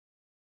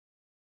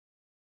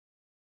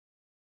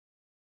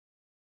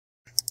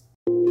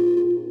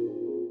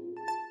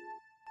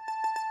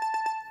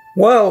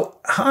Well,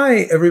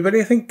 hi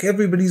everybody. I think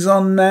everybody's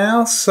on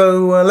now,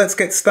 so let's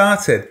get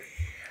started.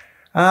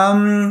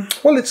 Well,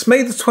 it's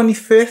May the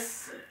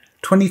 25th,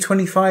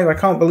 2025. I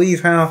can't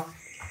believe how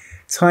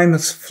time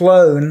has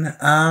flown,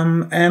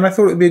 and I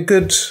thought it would be a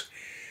good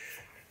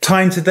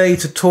time today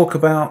to talk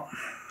about,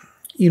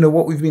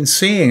 what we've been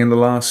seeing in the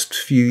last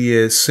few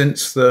years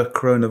since the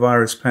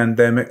coronavirus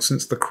pandemic,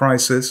 since the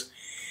crisis.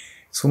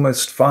 It's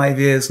almost 5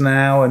 years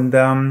now,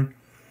 and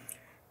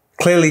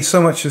clearly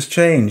so much has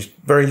changed.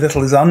 Very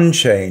little is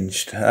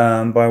unchanged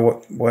by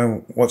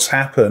what's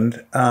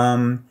happened.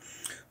 The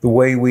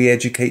way we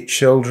educate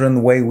children,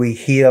 the way we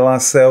heal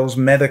ourselves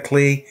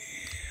medically,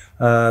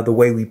 the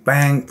way we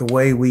bank, the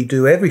way we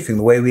do everything,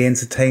 the way we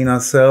entertain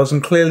ourselves.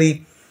 And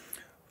clearly,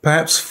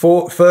 perhaps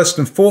first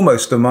and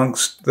foremost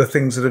amongst the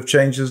things that have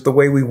changed is the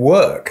way we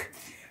work.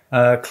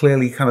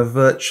 Clearly kind of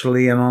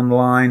virtually and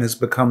online has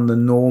become the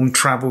norm.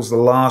 Travel's the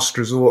last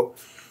resort,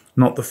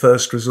 not the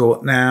first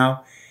resort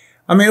now.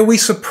 I mean, are we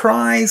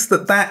surprised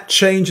that that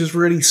change has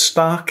really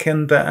stuck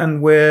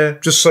and we're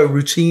just so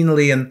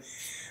routinely and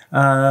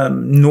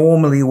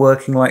normally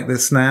working like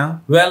this now?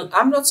 Well,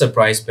 I'm not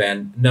surprised,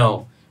 Ben.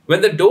 No.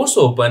 When the doors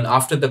opened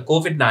after the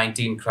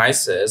COVID-19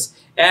 crisis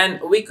and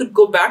we could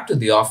go back to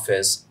the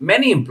office,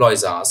 many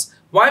employees asked,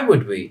 why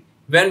would we,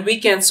 when we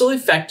can so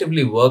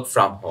effectively work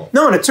from home?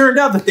 No, and it turned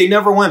out that they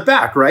never went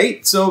back,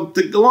 right? So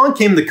along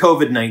came the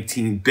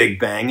COVID-19 Big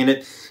Bang, and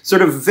it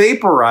sort of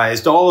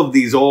vaporized all of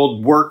these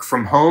old work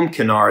from home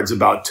canards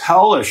about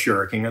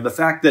teleshirking, and the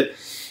fact that,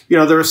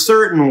 there are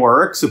certain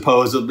work,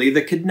 supposedly,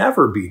 that could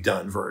never be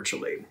done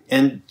virtually.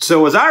 And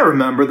so as I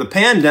remember, the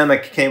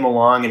pandemic came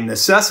along and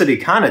necessity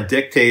kind of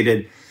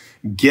dictated,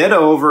 get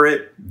over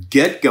it,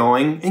 get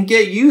going, and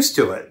get used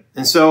to it.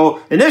 And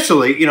so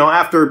initially,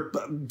 after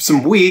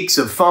some weeks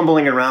of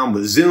fumbling around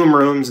with Zoom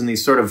rooms and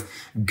these sort of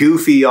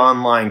goofy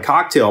online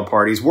cocktail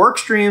parties, work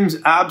streams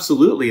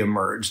absolutely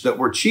emerged that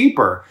were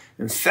cheaper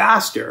and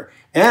faster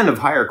and of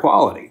higher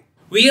quality.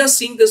 We are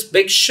seeing this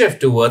big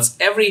shift towards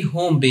every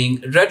home being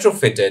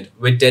retrofitted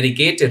with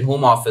dedicated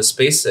home office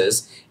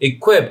spaces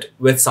equipped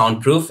with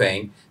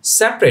soundproofing,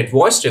 separate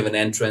voice-driven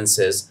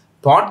entrances,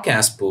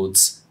 podcast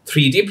booths,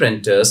 3D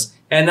printers,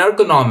 and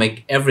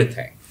ergonomic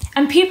everything.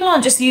 And people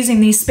aren't just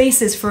using these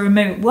spaces for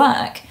remote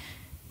work.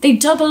 They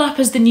double up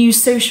as the new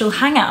social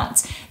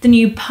hangout, the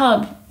new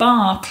pub,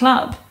 bar,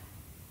 club.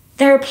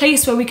 They're a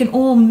place where we can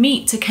all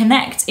meet to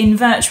connect in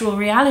virtual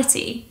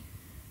reality.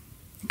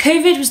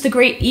 COVID was the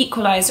great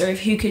equalizer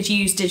of who could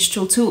use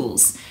digital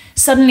tools.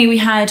 Suddenly we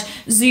had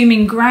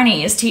Zooming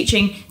grannies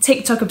teaching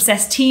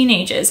TikTok-obsessed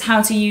teenagers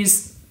how to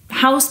use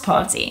House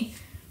Party.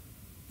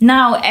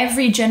 Now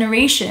every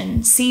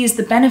generation sees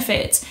the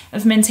benefit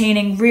of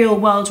maintaining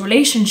real-world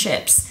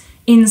relationships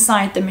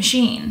inside the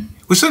machine.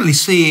 We're certainly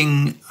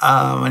seeing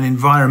an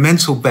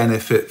environmental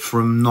benefit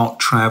from not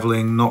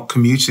traveling, not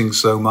commuting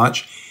so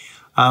much.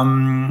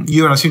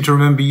 I seem to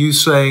remember you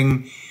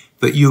saying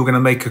that you were going to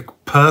make a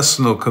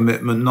personal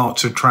commitment not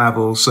to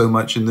travel so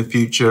much in the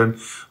future and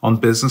on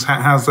business.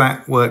 How's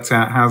that worked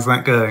out? How's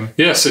that going?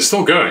 Yes, it's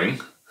still going.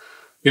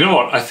 You know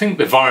what? I think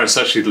the virus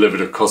actually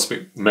delivered a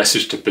cosmic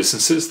message to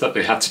businesses that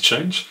they had to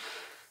change.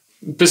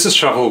 Business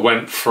travel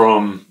went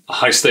from a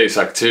high-stakes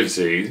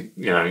activity,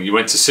 you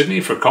went to Sydney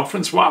for a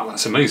conference, wow,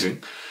 that's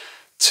amazing,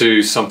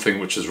 to something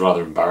which is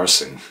rather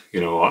embarrassing.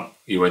 You know what?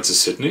 You went to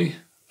Sydney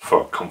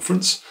for a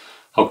conference?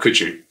 How could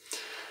you?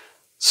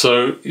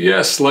 So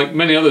yes, like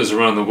many others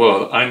around the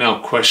world, I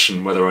now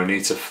question whether I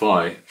need to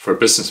fly for a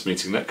business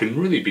meeting that can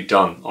really be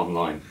done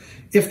online.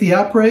 If the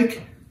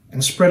outbreak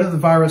and spread of the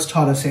virus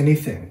taught us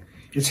anything,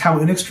 it's how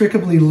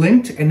inextricably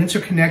linked and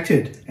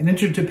interconnected and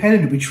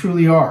interdependent we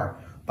truly are,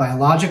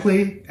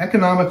 biologically,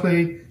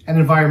 economically, and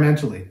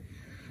environmentally.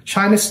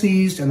 China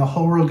sneezed and the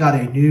whole world got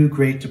a new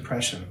Great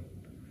Depression.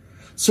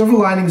 Silver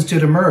linings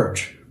did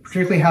emerge,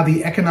 particularly how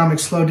the economic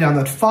slowdown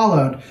that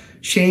followed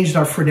changed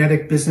our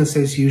frenetic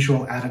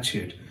business-as-usual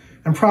attitude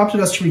and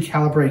prompted us to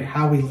recalibrate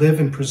how we live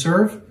and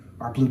preserve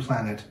our blue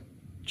planet,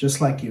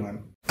 just like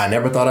Ewan. I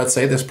never thought I'd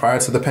say this prior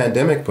to the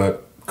pandemic,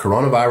 but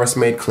coronavirus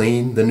made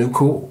clean the new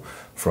cool.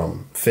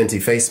 From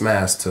Fenty face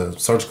masks to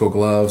surgical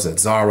gloves at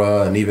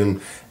Zara and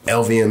even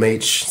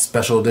LVMH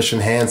special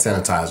edition hand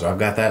sanitizer. I've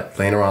got that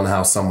laying around the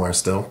house somewhere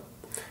still.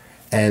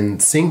 And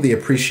seeing the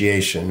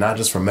appreciation, not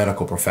just for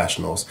medical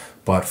professionals,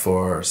 but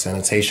for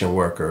sanitation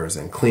workers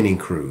and cleaning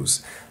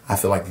crews, I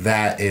feel like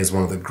that is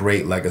one of the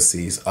great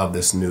legacies of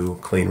this new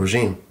clean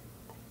regime.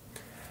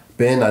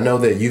 Ben, I know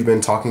that you've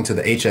been talking to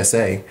the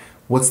HSA.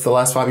 What's the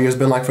last 5 years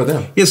been like for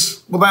them?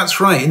 Yes, well, that's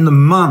right. In the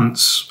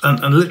months,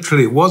 and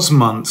literally it was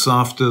months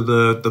after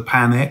the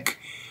panic,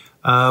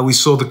 we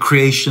saw the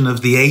creation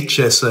of the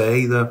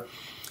HSA,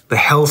 the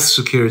Health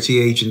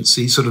Security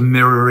Agency, sort of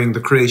mirroring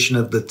the creation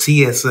of the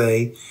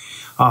TSA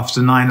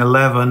after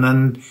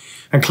 9/11.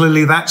 And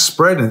clearly that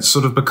spread and it's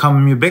sort of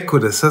become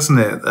ubiquitous, hasn't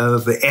it?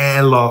 The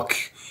airlock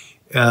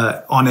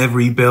on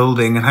every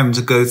building and having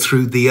to go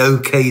through the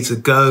OK to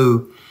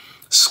go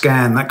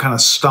scan, that kind of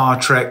Star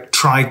Trek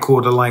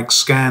tricorder-like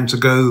scan to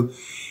go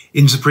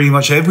into pretty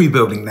much every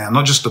building now,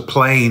 not just a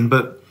plane,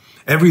 but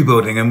every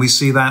building. And we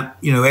see that,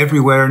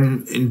 everywhere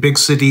in big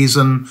cities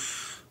and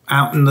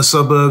out in the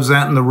suburbs,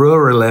 out in the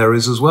rural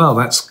areas as well.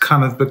 That's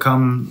kind of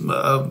become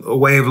a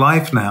way of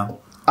life now.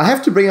 I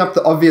have to bring up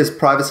the obvious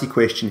privacy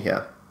question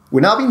here.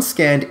 We're now being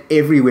scanned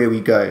everywhere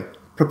we go.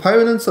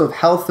 Proponents of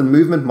health and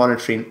movement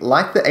monitoring,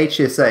 like the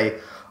HSA,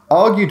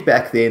 argued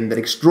back then that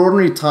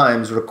extraordinary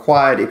times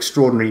required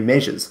extraordinary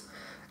measures,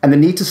 and the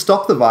need to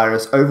stop the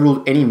virus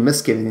overruled any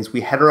misgivings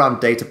we had around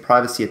data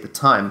privacy at the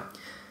time.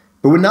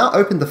 But we're now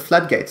opened the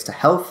floodgates to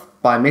health,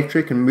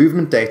 biometric and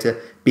movement data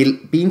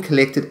being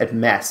collected at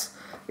mass.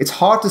 It's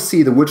hard to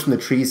see the wood from the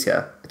trees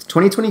here. It's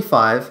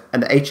 2025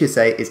 and the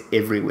HSA is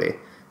everywhere.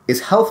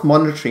 Is health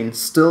monitoring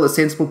still a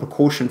sensible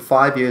precaution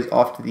 5 years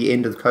after the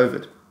end of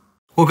COVID?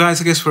 Well,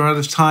 guys, I guess we're out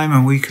of time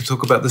and we could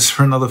talk about this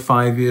for another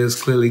 5 years,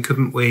 clearly,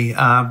 couldn't we?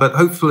 But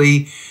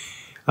hopefully,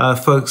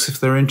 folks, if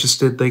they're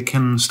interested, they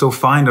can still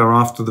find our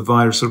After the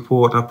Virus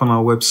report up on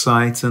our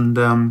website,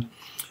 and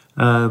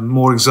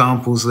more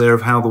examples there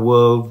of how the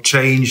world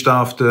changed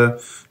after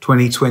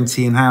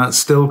 2020 and how it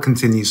still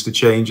continues to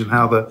change, and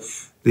how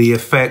the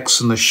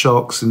effects and the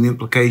shocks and the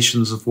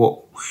implications of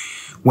what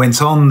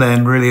went on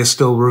then really are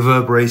still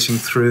reverberating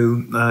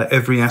through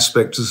every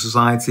aspect of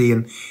society,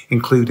 and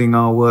including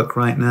our work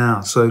right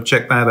now. So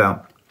check that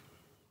out.